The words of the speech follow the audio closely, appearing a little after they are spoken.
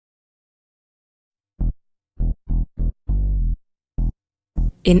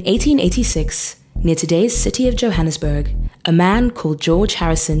In 1886, near today's city of Johannesburg, a man called George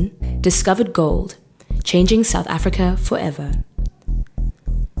Harrison discovered gold, changing South Africa forever.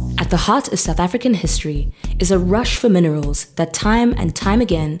 At the heart of South African history is a rush for minerals that time and time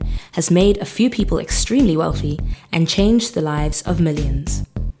again has made a few people extremely wealthy and changed the lives of millions.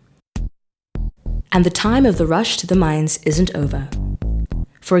 And the time of the rush to the mines isn't over.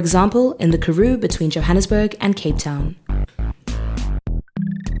 For example, in the Karoo between Johannesburg and Cape Town.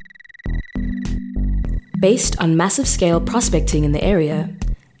 Based on massive-scale prospecting in the area,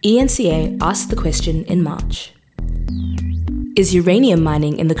 ENCA asked the question in March. Is uranium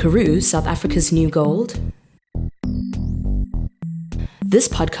mining in the Karoo South Africa's new gold? This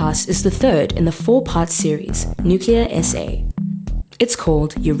podcast is the third in the four-part series, Nuclear SA. It's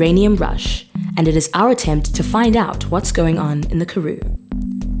called Uranium Rush, and it is our attempt to find out what's going on in the Karoo.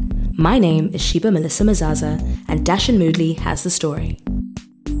 My name is Sheba Melissa Mazaza, and Dashan Moodley has the story.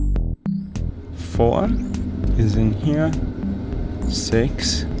 4 is in here,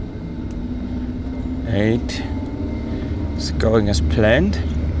 6, 8, it's going as planned.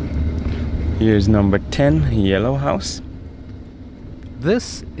 Here's number 10, Yellow House.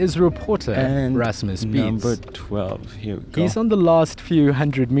 This is reporter And Rasmus Beets. number 12, here we go. He's on the last few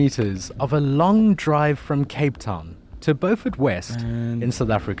hundred meters of a long drive from Cape Town to Beaufort West in South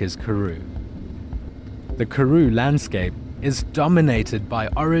Africa's Karoo. The Karoo landscape is dominated by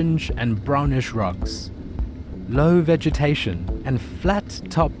orange and brownish rocks, low vegetation and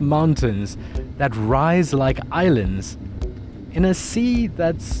flat-top mountains that rise like islands in a sea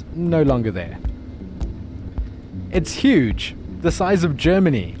that's no longer there. It's huge, the size of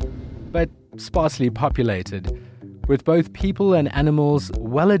Germany, but sparsely populated, with both people and animals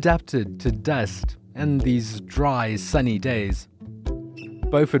well adapted to dust and these dry, sunny days.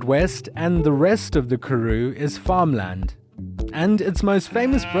 Beaufort West and the rest of the Karoo is farmland, and its most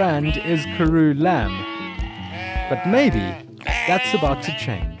famous brand is Karoo lamb. But maybe that's about to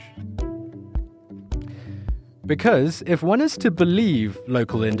change. Because if one is to believe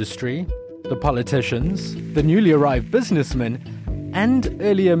local industry, the politicians, the newly arrived businessmen, and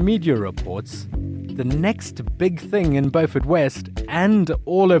earlier media reports, the next big thing in Beaufort West and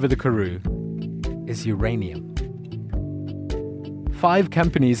all over the Karoo is uranium. 5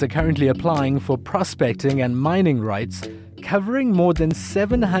 companies are currently applying for prospecting and mining rights covering more than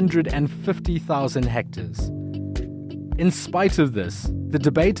 750,000 hectares. In spite of this, the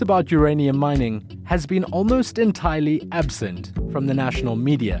debate about uranium mining has been almost entirely absent from the national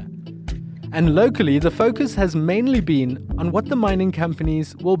media. And locally, the focus has mainly been on what the mining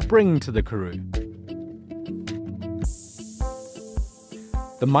companies will bring to the Karoo.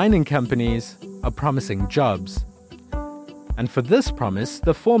 The mining companies are promising jobs. And for this promise,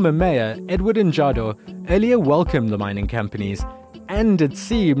 the former mayor, Edward Njado, earlier welcomed the mining companies, and it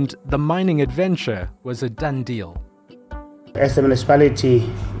seemed the mining adventure was a done deal. As a municipality,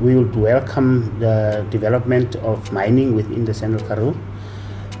 we would welcome the development of mining within the Central Karoo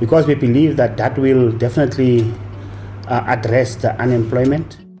because we believe that that will definitely address the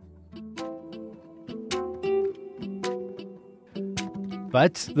unemployment.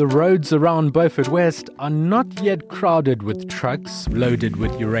 But the roads around Beaufort West are not yet crowded with trucks loaded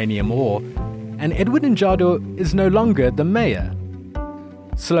with uranium ore, and Edward Njado is no longer the mayor.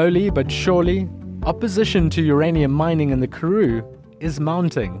 Slowly but surely, opposition to uranium mining in the Karoo is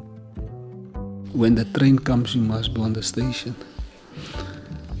mounting. When the train comes, you must be on the station.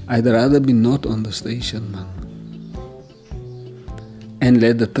 I'd rather be not on the station, man. And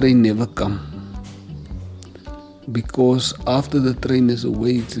let the train never come. Because after the train is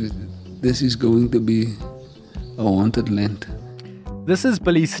away, this is going to be a haunted land. This is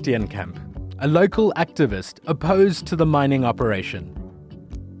Billy Steenkamp, a local activist opposed to the mining operation.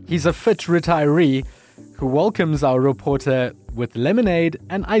 He's a fit retiree who welcomes our reporter with lemonade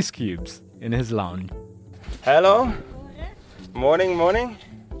and ice cubes in his lounge. Hello. Morning.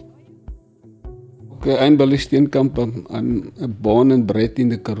 Okay, I'm Billy Steenkamp. I'm born and bred in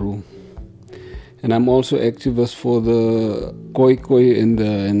the Karoo. And I'm also activist for the Khoi in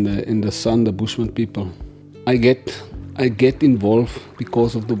the San, the Bushman people. I get involved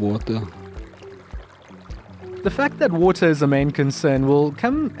because of the water. The fact that water is a main concern will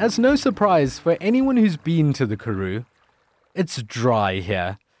come as no surprise for anyone who's been to the Karoo. It's dry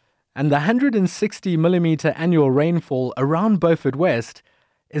here, and the 160mm annual rainfall around Beaufort West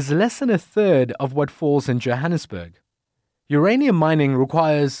is less than a third of what falls in Johannesburg. Uranium mining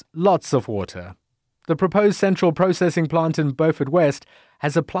requires lots of water. The proposed central processing plant in Beaufort West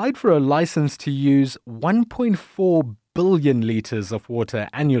has applied for a license to use 1.4 billion litres of water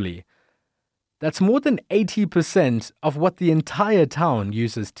annually. That's more than 80% of what the entire town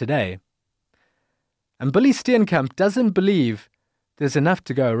uses today. And Billy Steenkamp doesn't believe there's enough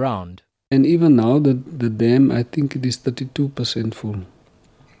to go around. And even now, the dam, I think it is 32% full,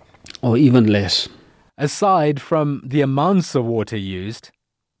 or even less. Aside from the amounts of water used,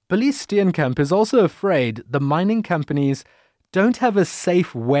 Billy Steenkamp is also afraid the mining companies don't have a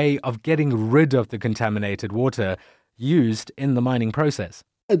safe way of getting rid of the contaminated water used in the mining process.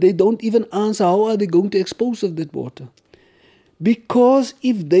 They don't even answer how are they going to dispose of that water. Because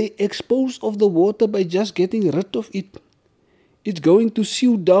if they dispose of the water by just getting rid of it, it's going to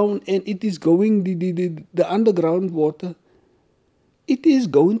sew down and it is going, the underground water, it is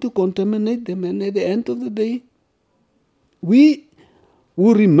going to contaminate them. And at the end of the day, we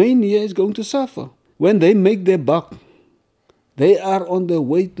who remain here is going to suffer. When they make their buck, they are on their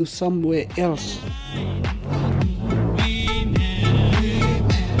way to somewhere else.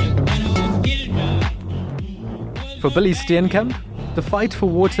 For Billy Steenkamp, the fight for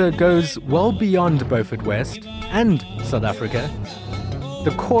water goes well beyond Beaufort West and South Africa.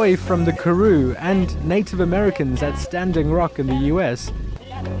 The Khoi from the Karoo and Native Americans at Standing Rock in the US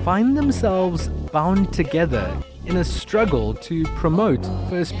find themselves bound together in a struggle to promote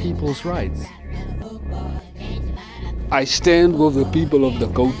First Peoples' rights. I stand with the people of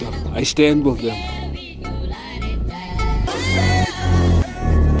Dakota. I stand with them.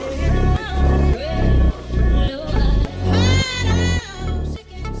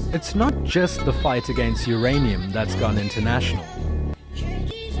 It's not just the fight against uranium that's gone international.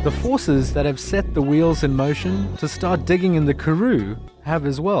 The forces that have set the wheels in motion to start digging in the Karoo have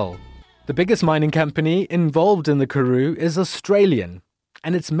as well. The biggest mining company involved in the Karoo is Australian,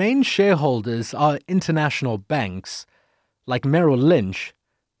 and its main shareholders are international banks like Merrill Lynch,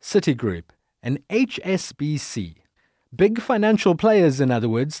 Citigroup, and HSBC. Big financial players, in other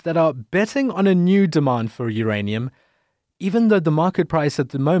words, that are betting on a new demand for uranium, even though the market price at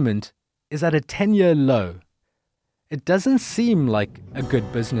the moment is at a 10-year low. It doesn't seem like a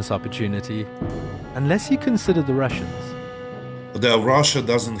good business opportunity unless you consider the Russians. Russia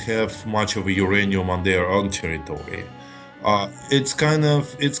doesn't have much of a uranium on their own territory. It's kind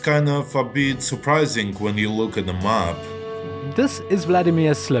of a bit surprising when you look at the map. This is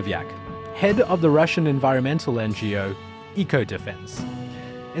Vladimir Slivyak, head of the Russian environmental NGO Ecodefense.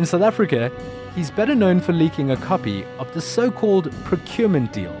 In South Africa, he's better known for leaking a copy of the so-called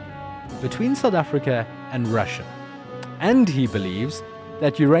procurement deal between South Africa and Russia. And he believes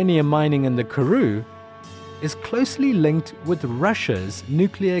that uranium mining in the Karoo is closely linked with Russia's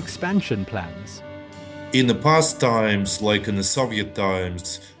nuclear expansion plans. In the past times, like in the Soviet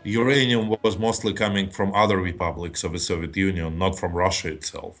times, uranium was mostly coming from other republics of the Soviet Union, not from Russia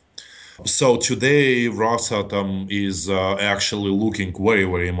itself. So today, Rosatom is actually looking very,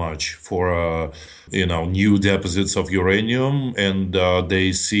 very much for new deposits of uranium, and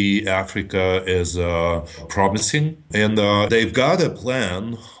they see Africa as promising. And they've got a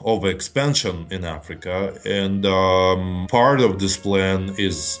plan of expansion in Africa, and part of this plan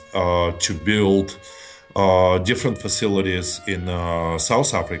is to build different facilities in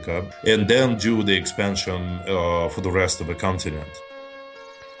South Africa, and then do the expansion for the rest of the continent.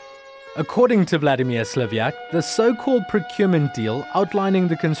 According to Vladimir Slivyak, the so-called procurement deal outlining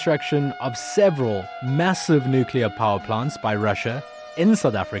the construction of several massive nuclear power plants by Russia in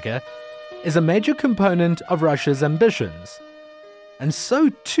South Africa is a major component of Russia's ambitions. And so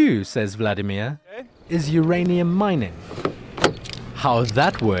too, says Vladimir, is uranium mining. How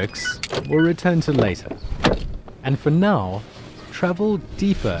that works, we'll return to later. And for now, travel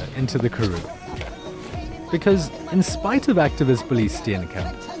deeper into the Karoo. Because in spite of activist Billy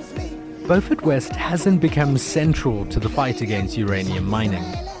Steenkamp, Beaufort West hasn't become central to the fight against uranium mining.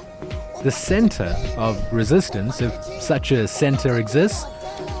 The center of resistance, if such a center exists,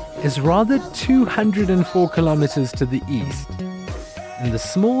 is rather 204 kilometers to the east, in the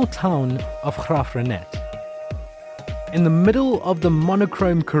small town of Graaff-Reinet. In the middle of the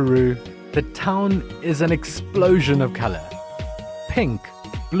monochrome Karoo, the town is an explosion of color. Pink,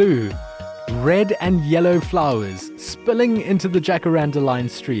 blue, red and yellow flowers spilling into the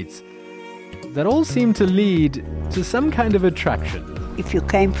jacaranda-lined streets that all seem to lead to some kind of attraction. If you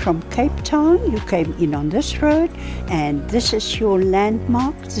came from Cape Town, you came in on this road, and this is your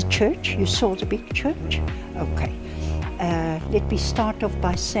landmark, the church. You saw the big church? Okay. Let me start off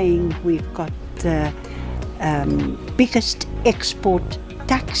by saying we've got the biggest export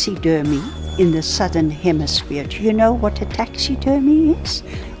taxidermy in the southern hemisphere. Do you know what a taxidermy is?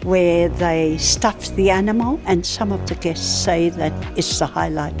 where they stuffed the animal, and some of the guests say that it's the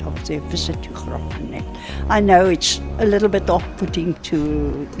highlight of their visit to Graaff-Reinet. I know it's a little bit off-putting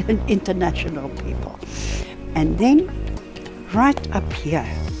to international people. And then right up here,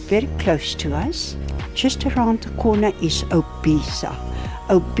 very close to us, just around the corner is Obisa.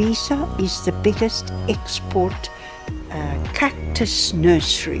 Obisa is the biggest export cactus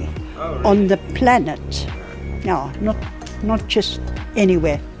nursery on the planet. No, not just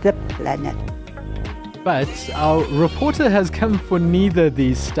anywhere, the planet. But our reporter has come for neither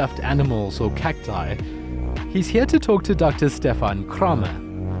these stuffed animals or cacti. He's here to talk to Dr. Stefan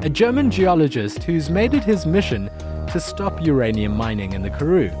Kramer, a German geologist who's made it his mission to stop uranium mining in the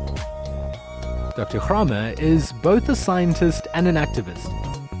Karoo. Dr. Kramer is both a scientist and an activist,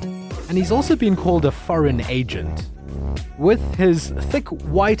 and he's also been called a foreign agent. With his thick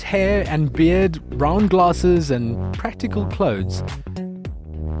white hair and beard, round glasses and practical clothes,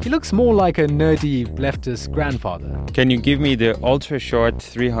 he looks more like a nerdy leftist grandfather. Can you give me the ultra-short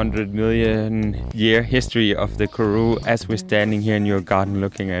 300 million year history of the Karoo as we're standing here in your garden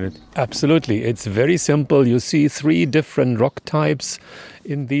looking at it? Absolutely. It's very simple. You see 3 different rock types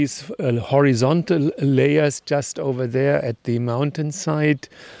in these horizontal layers just over there at the mountainside.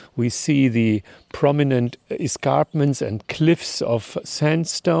 We see the prominent escarpments and cliffs of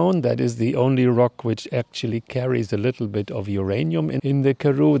sandstone. That is the only rock which actually carries a little bit of uranium in the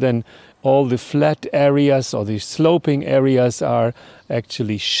Karoo. Then all the flat areas or the sloping areas are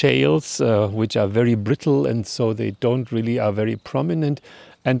actually shales, which are very brittle, and so they are very prominent.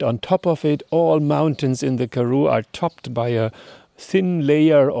 And on top of it, all mountains in the Karoo are topped by a thin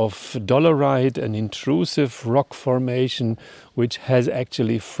layer of dolerite, an intrusive rock formation which has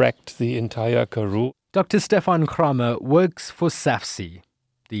actually fracked the entire Karoo. Dr. Stefan Kramer works for SAFC,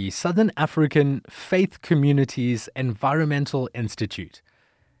 the Southern African Faith Communities Environmental Institute.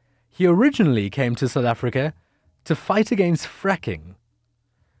 He originally came to South Africa to fight against fracking.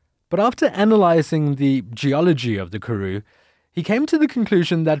 But after analyzing the geology of the Karoo, he came to the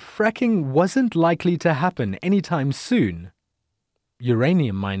conclusion that fracking wasn't likely to happen anytime soon.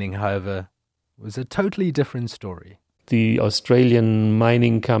 Uranium mining, however, was a totally different story. The Australian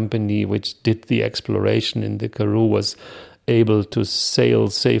mining company which did the exploration in the Karoo was able to sail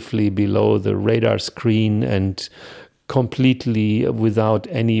safely below the radar screen and completely without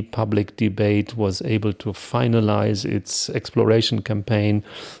any public debate was able to finalize its exploration campaign.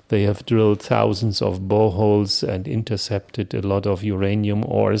 They have drilled thousands of boreholes and intercepted a lot of uranium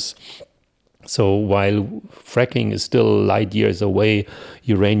ores. So while fracking is still light years away,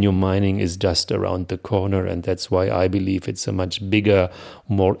 uranium mining is just around the corner, and that's why I believe it's a much bigger,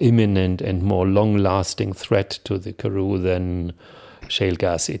 more imminent and more long-lasting threat to the Karoo than shale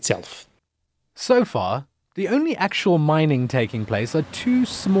gas itself. So far, the only actual mining taking place are 2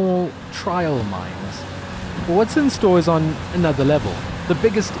 small trial mines. But what's in store is on another level. The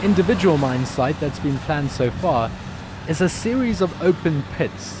biggest individual mine site that's been planned so far is a series of open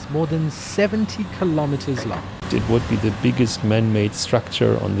pits, more than 70 kilometers long. It would be the biggest man-made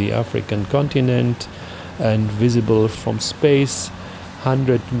structure on the African continent and visible from space,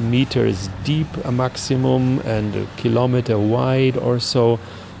 100 meters deep a maximum and a kilometer wide or so.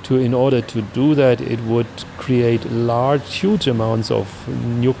 In order to do that, it would create huge amounts of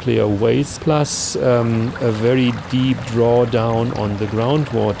nuclear waste, plus a very deep drawdown on the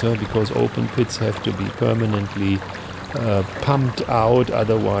groundwater, because open pits have to be permanently pumped out,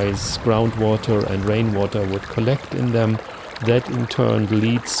 otherwise groundwater and rainwater would collect in them. That in turn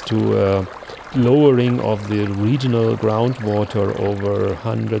leads to a lowering of the regional groundwater over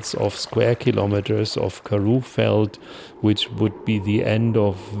hundreds of square kilometers of Karoo Veld, which would be the end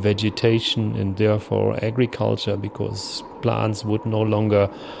of vegetation and therefore agriculture, because plants would no longer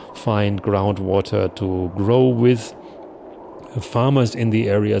find groundwater to grow with. Farmers in the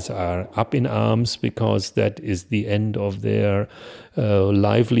areas are up in arms because that is the end of their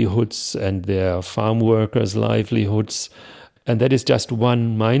livelihoods and their farm workers' livelihoods. And that is just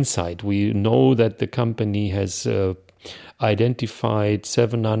one mine site. We know that the company has identified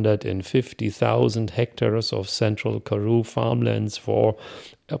 750,000 hectares of central Karoo farmlands for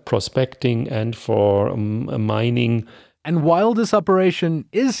prospecting and for mining. And while this operation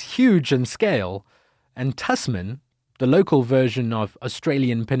is huge in scale, and Tasman, the local version of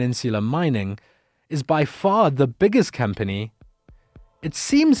Australian Peninsula Mining, is by far the biggest company, it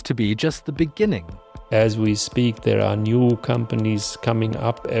seems to be just the beginning. As we speak, there are new companies coming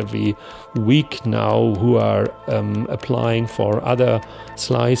up every week now who are applying for other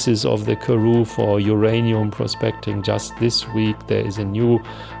slices of the Karoo for uranium prospecting. Just this week, there is a new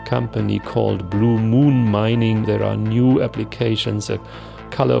company called Blue Moon Mining. There are new applications. A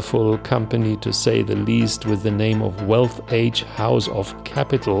colorful company, to say the least, with the name of Wealth Age House of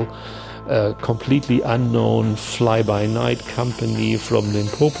Capital, a completely unknown fly-by-night company from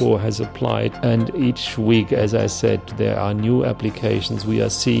Limpopo has applied. And each week, as I said, there are new applications. We are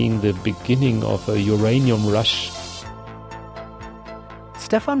seeing the beginning of a uranium rush.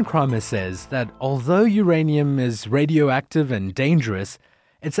 Stefan Kramer says that although uranium is radioactive and dangerous,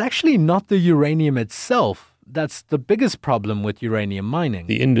 it's actually not the uranium itself that's the biggest problem with uranium mining.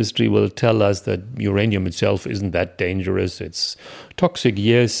 The industry will tell us that uranium itself isn't that dangerous. It's toxic,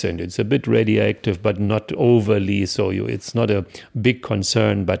 yes, and it's a bit radioactive, but not overly so. It's not a big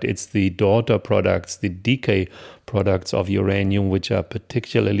concern, but it's the daughter products, the decay products of uranium, which are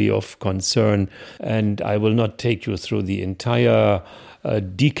particularly of concern. And I will not take you through the entire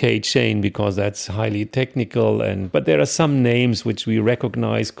decay chain because that's highly technical, but there are some names which we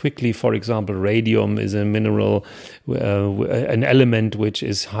recognize quickly. For example, radium is a mineral, an element which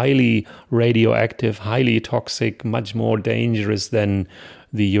is highly radioactive, highly toxic, much more dangerous than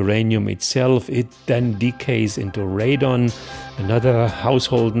the uranium itself. It then decays into radon, another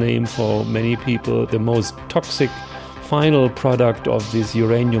household name for many people. The most toxic final product of this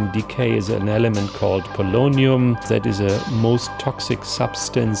uranium decay is an element called polonium. That is a most toxic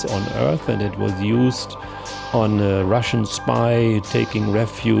substance on Earth, and it was used on a Russian spy taking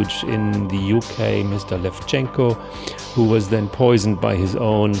refuge in the UK, Mr. Levchenko, who was then poisoned by his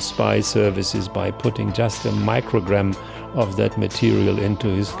own spy services by putting just a microgram of that material into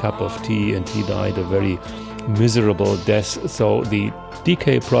his cup of tea, and he died a very miserable death. So the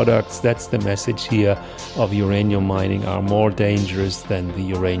decay products, that's the message here of uranium mining, are more dangerous than the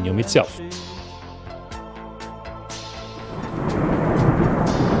uranium itself.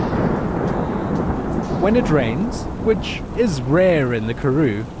 When it rains, which is rare in the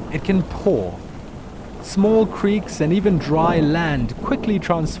Karoo, it can pour. Small creeks and even dry land quickly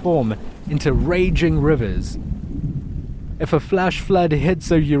transform into raging rivers. If a flash flood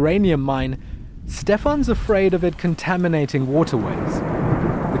hits a uranium mine, Stefan's afraid of it contaminating waterways.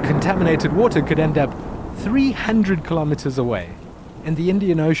 The contaminated water could end up 300 kilometers away in the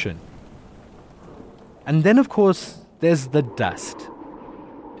Indian Ocean. And then, of course, there's the dust.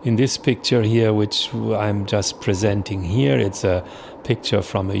 In this picture here, which I'm just presenting here, it's a picture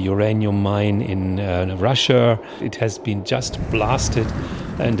from a uranium mine in Russia. It has been just blasted,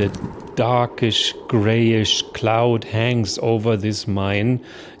 and a darkish, grayish cloud hangs over this mine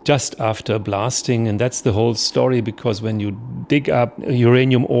just after blasting. And that's the whole story, because when you dig up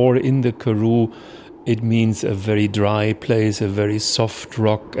uranium ore in the Karoo, it means a very dry place, a very soft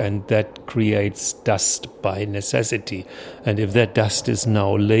rock, and that creates dust by necessity. And if that dust is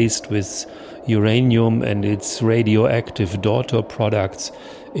now laced with uranium and its radioactive daughter products,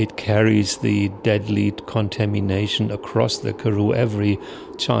 it carries the deadly contamination across the Karoo. Every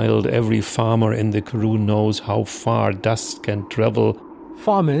child, every farmer in the Karoo knows how far dust can travel.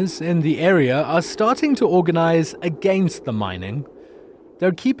 Farmers in the area are starting to organize against the mining.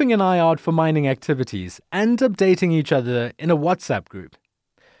 They're keeping an eye out for mining activities and updating each other in a WhatsApp group.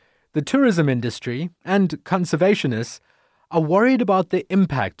 The tourism industry and conservationists are worried about the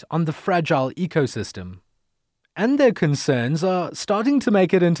impact on the fragile ecosystem. And their concerns are starting to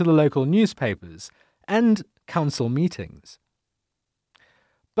make it into the local newspapers and council meetings.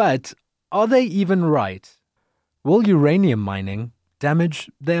 But are they even right? Will uranium mining damage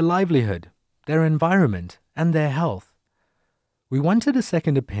their livelihood, their environment, and their health? We wanted a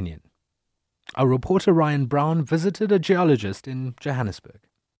second opinion. Our reporter Ryan Brown visited a geologist in Johannesburg.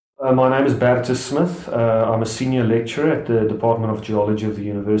 My name is Bertus Smith. I'm a senior lecturer at the Department of Geology of the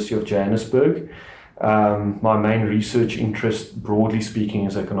University of Johannesburg. My main research interest, broadly speaking,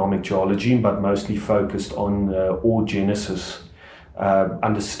 is economic geology, but mostly focused on ore genesis,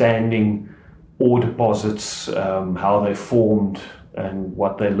 understanding ore deposits, how they formed and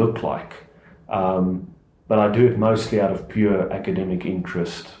what they look like. But I do it mostly out of pure academic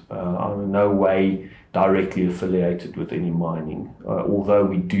interest. I'm in no way directly affiliated with any mining, although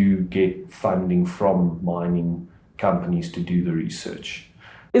we do get funding from mining companies to do the research.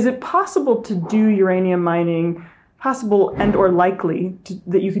 Is it possible to do uranium mining, possible and or likely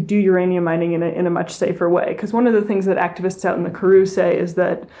that you could do uranium mining in a much safer way? Because one of the things that activists out in the Karoo say is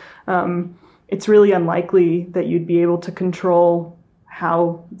that it's really unlikely that you'd be able to control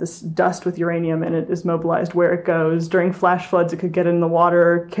how this dust with uranium in it is mobilized, where it goes. During flash floods, it could get in the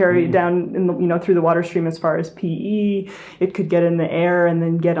water, carry down in the, through the water stream as far as PE. It could get in the air and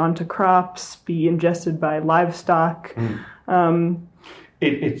then get onto crops, be ingested by livestock.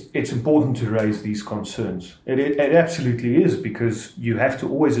 it's important to raise these concerns. It absolutely is, because you have to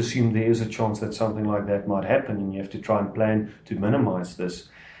always assume there is a chance that something like that might happen, and you have to try and plan to minimize this,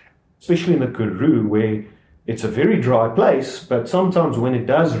 especially in the Karoo, where it's a very dry place, but sometimes when it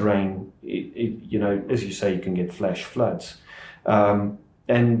does rain, as you say, you can get flash floods.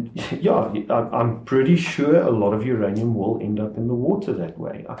 And yeah, I'm pretty sure a lot of uranium will end up in the water that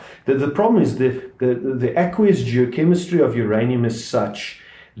way. The problem is the aqueous geochemistry of uranium is such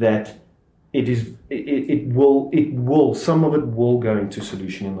that some of it will go into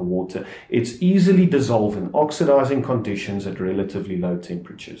solution in the water. It's easily dissolved in oxidizing conditions at relatively low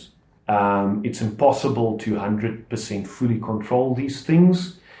temperatures. It's impossible to 100% fully control these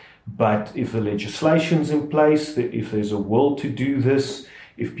things, but if the legislation's in place, if there's a will to do this,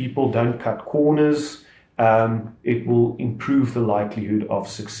 if people don't cut corners, it will improve the likelihood of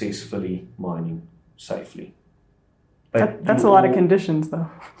successfully mining safely. That's a lot of conditions, though.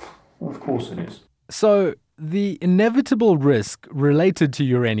 Of course it is. So the inevitable risk related to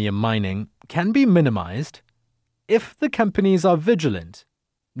uranium mining can be minimized if the companies are vigilant,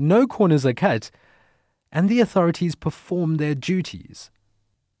 no corners are cut, and the authorities perform their duties.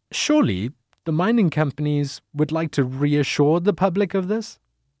 Surely, the mining companies would like to reassure the public of this?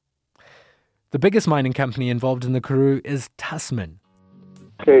 The biggest mining company involved in the Karoo is Tasman.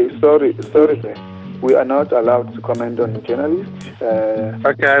 Okay, sorry, sir. We are not allowed to comment on journalists.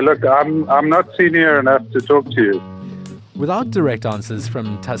 Okay, look, I'm not senior enough to talk to you. Without direct answers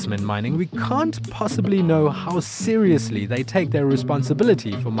from Tasman Mining, we can't possibly know how seriously they take their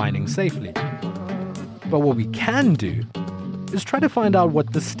responsibility for mining safely. But what we can do is try to find out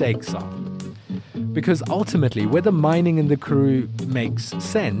what the stakes are. Because ultimately, whether mining in the Karoo makes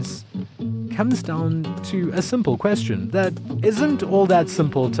sense comes down to a simple question that isn't all that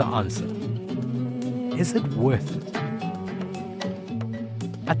simple to answer. Is it worth it?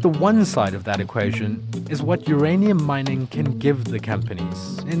 At the one side of that equation is what uranium mining can give the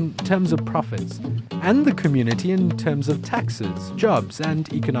companies in terms of profits, and the community in terms of taxes, jobs,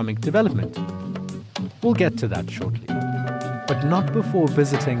 and economic development. We'll get to that shortly, but not before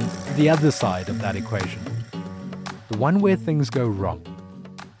visiting the other side of that equation, the one where things go wrong.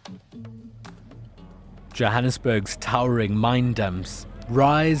 Johannesburg's towering mine dumps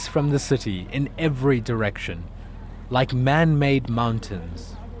rise from the city in every direction, like man-made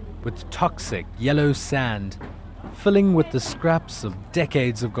mountains, with toxic yellow sand filling with the scraps of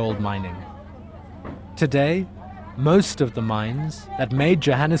decades of gold mining. Today, most of the mines that made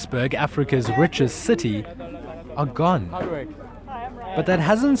Johannesburg Africa's richest city are gone. But that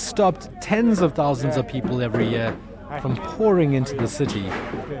hasn't stopped tens of thousands of people every year from pouring into the city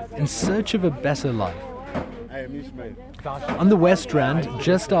in search of a better life. On the West Rand,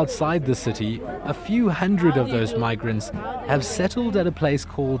 just outside the city, a few hundred of those migrants have settled at a place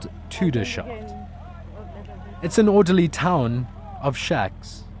called Tudor-Shaft. It's an orderly town of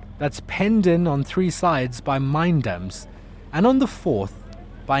shacks that's penned in on three sides by mine dumps and on the fourth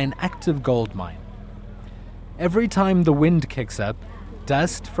by an active gold mine. Every time the wind kicks up,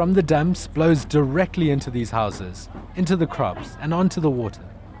 dust from the dumps blows directly into these houses, into the crops, and onto the water.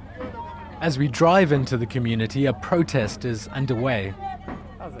 As we drive into the community, a protest is underway.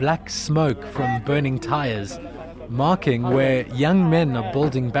 Black smoke from burning tires, marking where young men are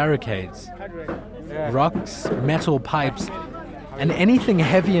building barricades. Rocks, metal pipes, and anything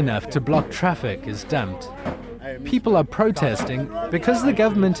heavy enough to block traffic is dumped. People are protesting because the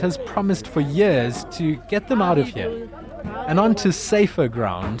government has promised for years to get them out of here and onto safer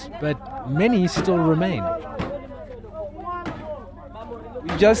ground, but many still remain.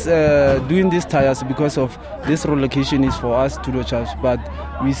 We're just doing these tires because of this relocation is for us to the church, but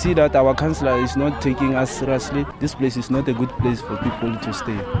we see that our councillor is not taking us seriously. This place is not a good place for people to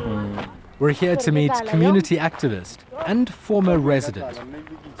stay. We're here to meet community activist and former resident,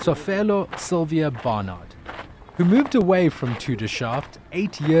 Sofelo Sylvia Barnard, who moved away from Tudor-Shaft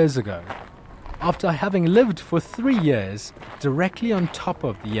 8 years ago after having lived for 3 years directly on top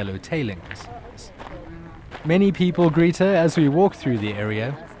of the yellow tailings. Many people greet her as we walk through the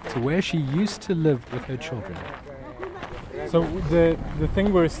area to where she used to live with her children. So the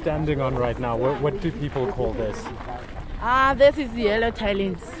thing we're standing on right now, what do people call this? This is yellow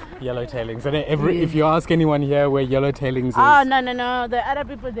tailings. Yellow tailings. And if you ask anyone here where yellow tailings is... Oh, no. The other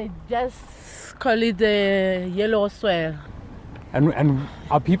people, they just call it the yellow soil. And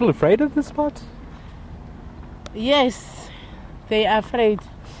are people afraid of this spot? Yes, they are afraid.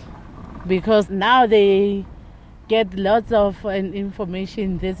 Because now they get lots of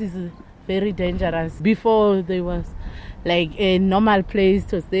information. This is very dangerous. Before there was like a normal place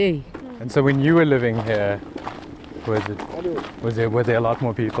to stay. And so when you were living here, Were there a lot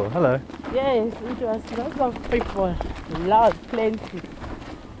more people? Hello. Yes, it was lots of people. Plenty.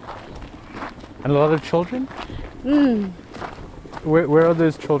 And a lot of children? Where are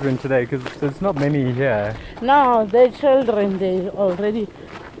those children today? Because there's not many here. No, the children,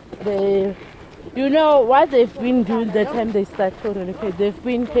 you know what they've been doing the time they start to relocate. They've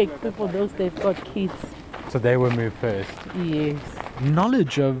been taking people, they've got kids. So they were moved first? Yes.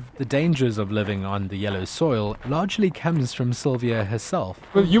 Knowledge of the dangers of living on the yellow soil largely comes from Sylvia herself.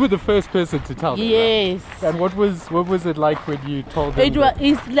 Well, you were the first person to tell them. Yes. Right? And what was it like when you told them?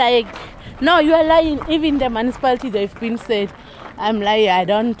 It's like, no, you are lying. Even the municipality, they've been said, I'm lying. I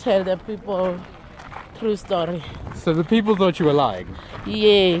don't tell the people true story. So the people thought you were lying?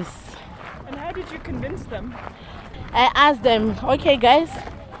 Yes. And how did you convince them? I asked them, okay, guys,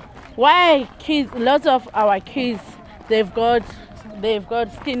 why kids? Lots of our kids, they've got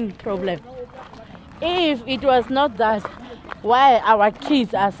skin problem. If it was not that, why our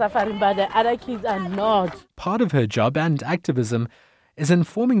kids are suffering but the other kids are not? Part of her job and activism is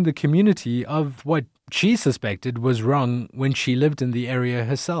informing the community of what she suspected was wrong when she lived in the area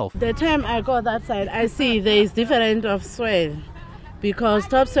herself. The time I go that side, I see there is different of soil because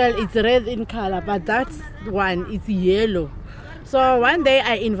topsoil is red in color, but that one is yellow. So one day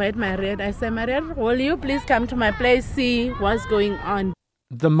I invite Mariette. I say, Mariette, will you please come to my place, see what's going on?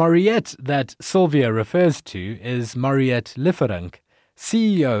 The Mariette that Sylvia refers to is Mariette Lieferink,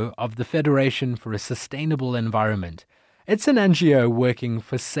 CEO of the Federation for a Sustainable Environment. It's an NGO working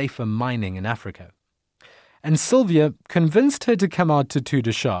for safer mining in Africa. And Sylvia convinced her to come out to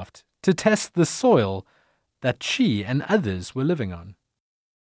Tudor-Shaft to test the soil that she and others were living on.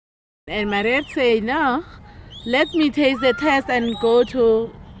 And Mariette said, no, let me taste the test and go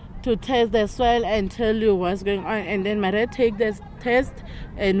to test the soil and tell you what's going on. And then Mariette take the test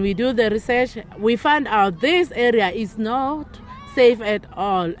and we do the research. We found out this area is not safe at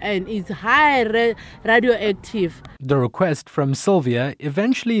all and is high radioactive. The request from Sylvia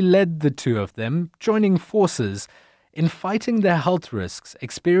eventually led the two of them joining forces in fighting the health risks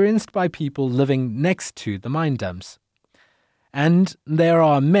experienced by people living next to the mine dumps. And there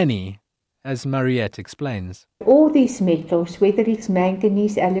are many, as Mariette explains. All these metals, whether it's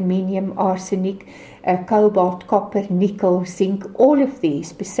manganese, aluminium, arsenic, cobalt, copper, nickel, zinc, all of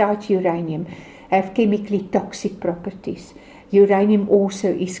these, besides uranium, have chemically toxic properties. Uranium also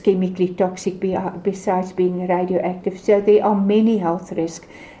is chemically toxic besides being radioactive. So there are many health risks.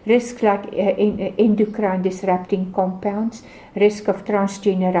 Risks like endocrine disrupting compounds, risk of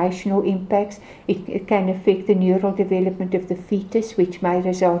transgenerational impacts. It can affect the neural development of the fetus, which may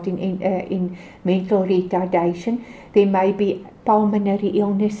result in mental retardation. There may be pulmonary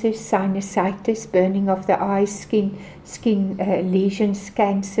illnesses, sinusitis, burning of the eyes, skin lesions,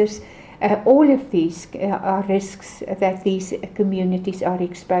 cancers. All of these are risks that these communities are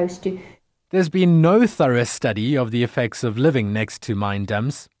exposed to. There's been no thorough study of the effects of living next to mine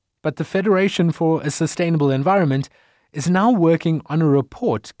dumps, but the Federation for a Sustainable Environment is now working on a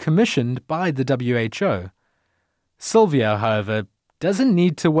report commissioned by the WHO. Sylvia, however, doesn't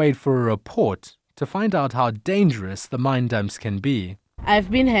need to wait for a report to find out how dangerous the mine dumps can be. I've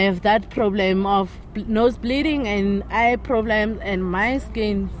been have that problem of nose bleeding and eye problems and my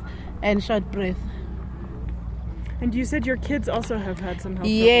skin and short breath. And you said your kids also have had some health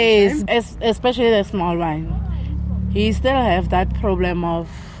problems, yes, right? Especially the small one. He still have that problem of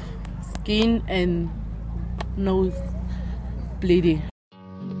skin and nose bleeding.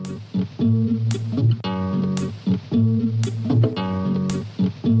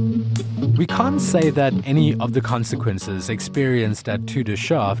 We can't say that any of the consequences experienced at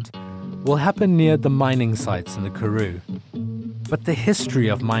Tudor-Shaft will happen near the mining sites in the Karoo. But the history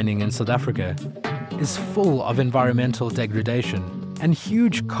of mining in South Africa is full of environmental degradation and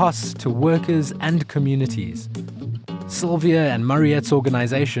huge costs to workers and communities. Sylvia and Mariette's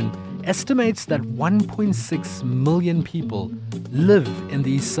organization estimates that 1.6 million people live in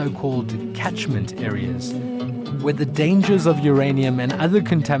these so-called catchment areas, where the dangers of uranium and other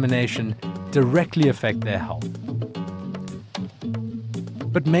contamination directly affect their health.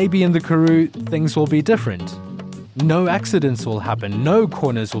 But maybe in the Karoo, things will be different. No accidents will happen, no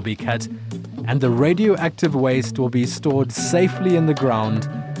corners will be cut, and the radioactive waste will be stored safely in the ground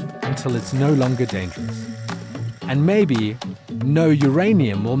until it's no longer dangerous. And maybe no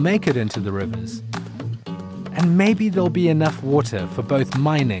uranium will make it into the rivers. And maybe there'll be enough water for both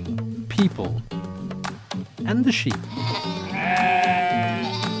mining, people, and the sheep.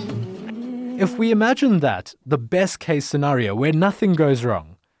 If we imagine that, the best case scenario where nothing goes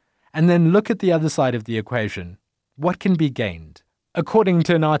wrong, and then look at the other side of the equation, what can be gained? According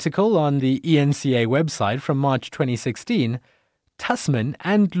to an article on the ENCA website from March 2016, Tasman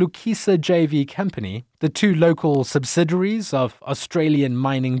and Lukisa JV Company, the two local subsidiaries of Australian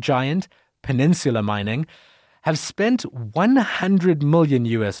mining giant Peninsula Mining, have spent $100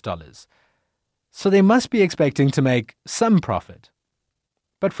 million. So they must be expecting to make some profit.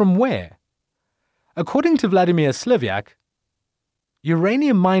 But from where? According to Vladimir Sliviak,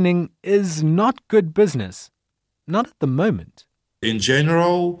 uranium mining is not good business. Not at the moment. In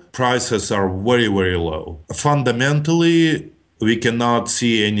general, prices are very, very low. Fundamentally, we cannot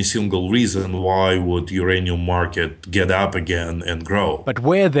see any single reason why would uranium market get up again and grow. But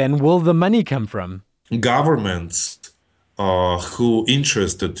where then will the money come from? Governments who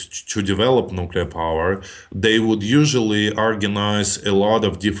interested to develop nuclear power, they would usually organize a lot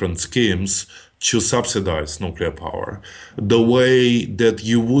of different schemes to subsidize nuclear power. The way that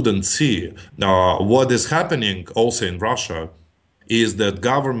you wouldn't see. What is happening also in Russia is that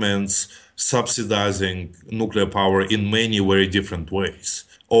governments subsidizing nuclear power in many very different ways,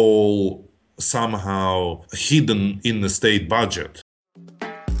 all somehow hidden in the state budget.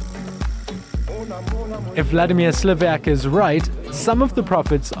 If Vladimir Sliviak is right, some of the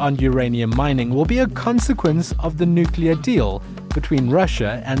profits on uranium mining will be a consequence of the nuclear deal between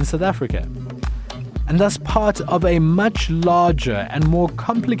Russia and South Africa, and thus part of a much larger and more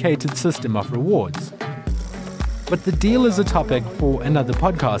complicated system of rewards. But the deal is a topic for another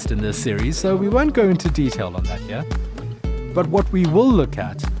podcast in this series, so we won't go into detail on that here. But what we will look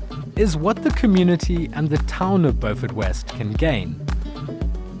at is what the community and the town of Beaufort West can gain.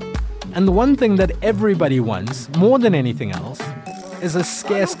 And the one thing that everybody wants, more than anything else, is a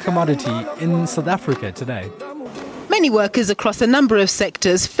scarce commodity in South Africa today. Many workers across a number of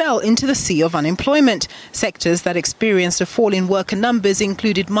sectors fell into the sea of unemployment. Sectors that experienced a fall in worker numbers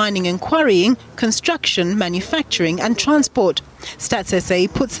included mining and quarrying, construction, manufacturing and transport. Stats SA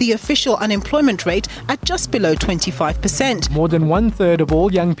puts the official unemployment rate at just below 25%. More than 1/3 of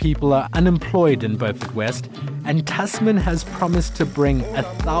all young people are unemployed in Beaufort West, and Tasman has promised to bring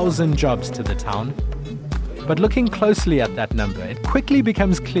 1,000 jobs to the town. But looking closely at that number, it quickly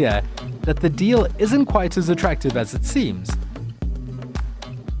becomes clear that the deal isn't quite as attractive as it seems.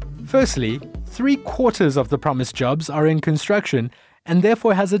 Firstly, 3/4 of the promised jobs are in construction and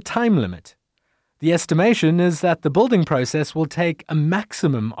therefore has a time limit. The estimation is that the building process will take a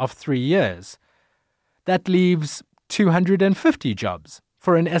maximum of 3 years. That leaves 250 jobs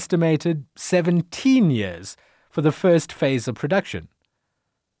for an estimated 17 years for the first phase of production.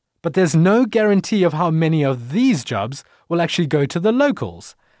 But there's no guarantee of how many of these jobs will actually go to the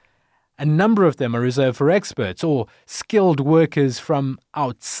locals. A number of them are reserved for experts or skilled workers from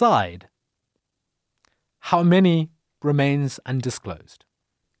outside. How many remains undisclosed.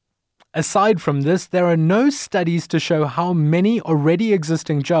 Aside from this, there are no studies to show how many already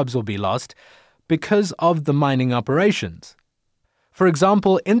existing jobs will be lost because of the mining operations. For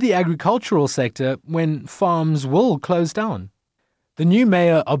example, in the agricultural sector, when farms will close down. The new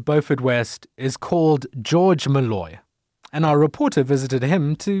mayor of Beaufort West is called George Molloy, and our reporter visited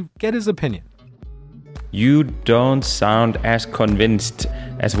him to get his opinion. You don't sound as convinced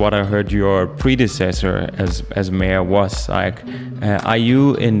as what I heard your predecessor as mayor was. Are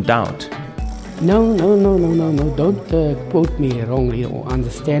you in doubt? No. Don't quote me wrongly or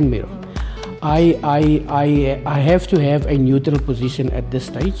understand me wrong. I have to have a neutral position at this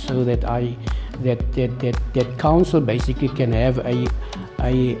stage so that that council basically can have a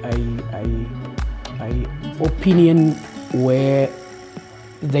opinion where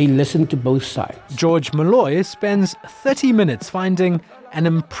they listen to both sides. George Molloy spends 30 minutes finding an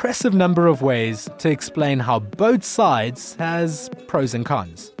impressive number of ways to explain how both sides has pros and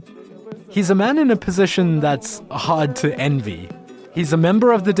cons. He's a man in a position that's hard to envy. He's a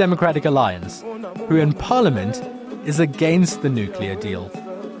member of the Democratic Alliance, who in Parliament is against the nuclear deal.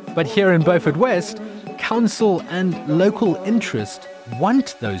 But here in Beaufort West, council and local interest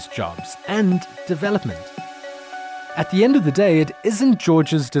want those jobs and development. At the end of the day, it isn't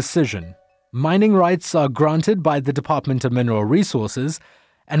George's decision. Mining rights are granted by the Department of Mineral Resources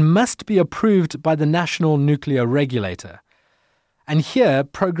and must be approved by the National Nuclear Regulator. And here,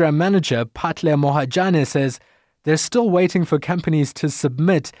 Program Manager Patle Mohajane says they're still waiting for companies to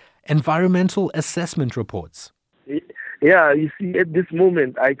submit environmental assessment reports. Yeah, you see, at this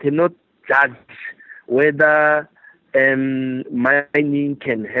moment, I cannot judge whether mining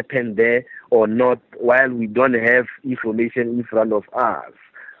can happen there or not while we don't have information in front of us,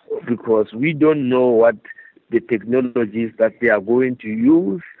 because we don't know what the technologies that they are going to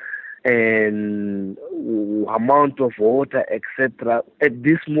use and amount of water, etc. At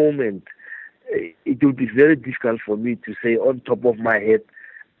this moment, it would be very difficult for me to say on top of my head,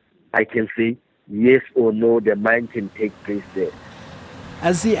 I can say yes or no, the mine can take place there.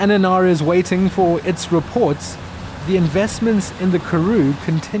 As the NNR is waiting for its reports, the investments in the Karoo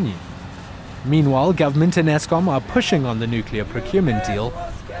continue. Meanwhile, government and Eskom are pushing on the nuclear procurement deal,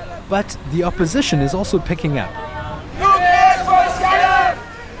 but the opposition is also picking up.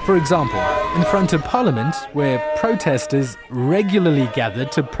 For example, in front of Parliament, where protesters regularly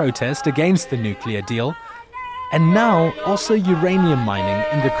gathered to protest against the nuclear deal, and now also uranium mining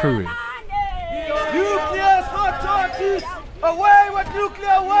in the Karoo. Nuclear taxes! Away with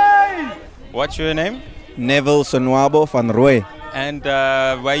nuclear, away! What's your name? Neville Sonwabo van Roy. And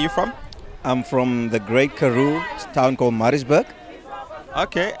where are you from? I'm from the Great Karoo, town called Maritzburg.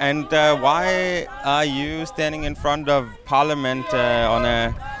 Okay, and why are you standing in front of Parliament on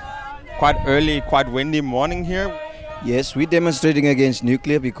a quite early, quite windy morning here? Yes, we're demonstrating against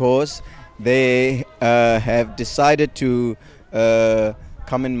nuclear because they have decided to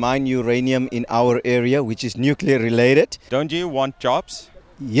come and mine uranium in our area, which is nuclear related. Don't you want jobs?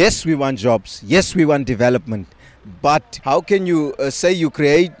 Yes, we want jobs. Yes, we want development. But how can you say you're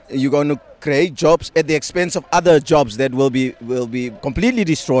going to create jobs at the expense of other jobs that will be completely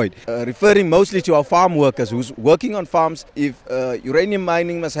destroyed? Referring mostly to our farm workers who's working on farms. If uranium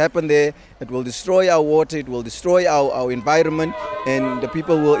mining must happen there, it will destroy our water, it will destroy our environment, and the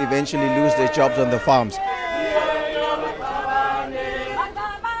people will eventually lose their jobs on the farms.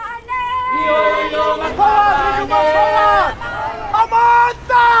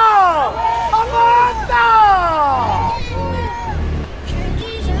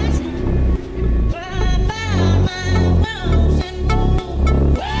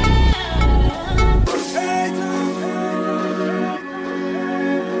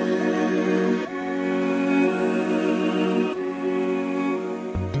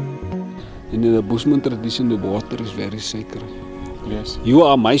 In the Bushman tradition, the water is very sacred. Yes. You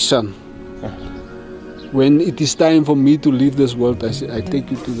are my son. When it is time for me to leave this world, I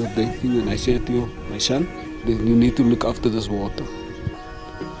take you to the big thing and I say to you, my son, then you need to look after this water.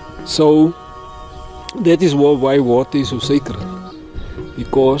 So that is why water is so sacred,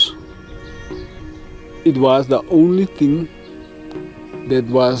 because it was the only thing that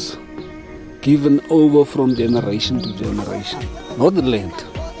was given over from generation to generation. Not the land,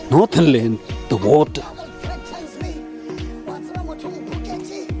 the water.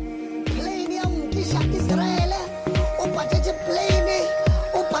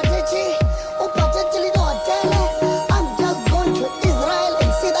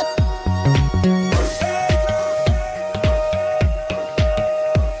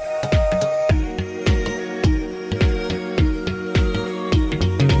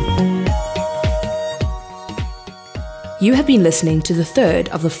 You have been listening to the third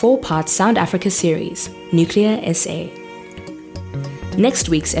of the 4-part Sound Africa series, Nuclear SA. Next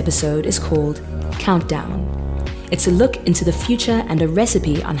week's episode is called Countdown. It's a look into the future and a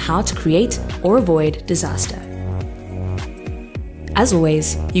recipe on how to create or avoid disaster. As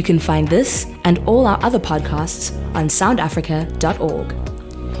always, you can find this and all our other podcasts on soundafrica.org.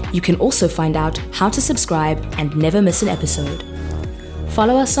 You can also find out how to subscribe and never miss an episode.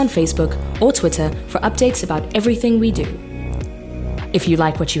 Follow us on Facebook or Twitter for updates about everything we do. If you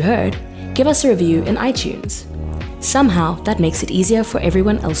like what you heard, give us a review in iTunes. Somehow that makes it easier for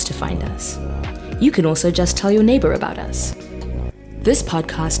everyone else to find us. You can also just tell your neighbor about us. This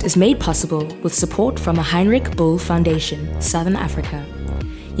podcast is made possible with support from the Heinrich Bull Foundation, Southern Africa.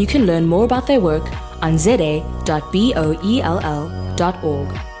 You can learn more about their work on za.boell.org.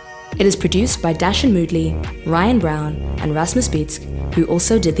 It is produced by Dashan Moodley, Ryan Brown, and Rasmus Beetsk, who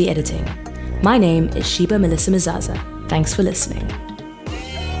also did the editing. My name is Sheba Melissa Mazaza. Thanks for listening.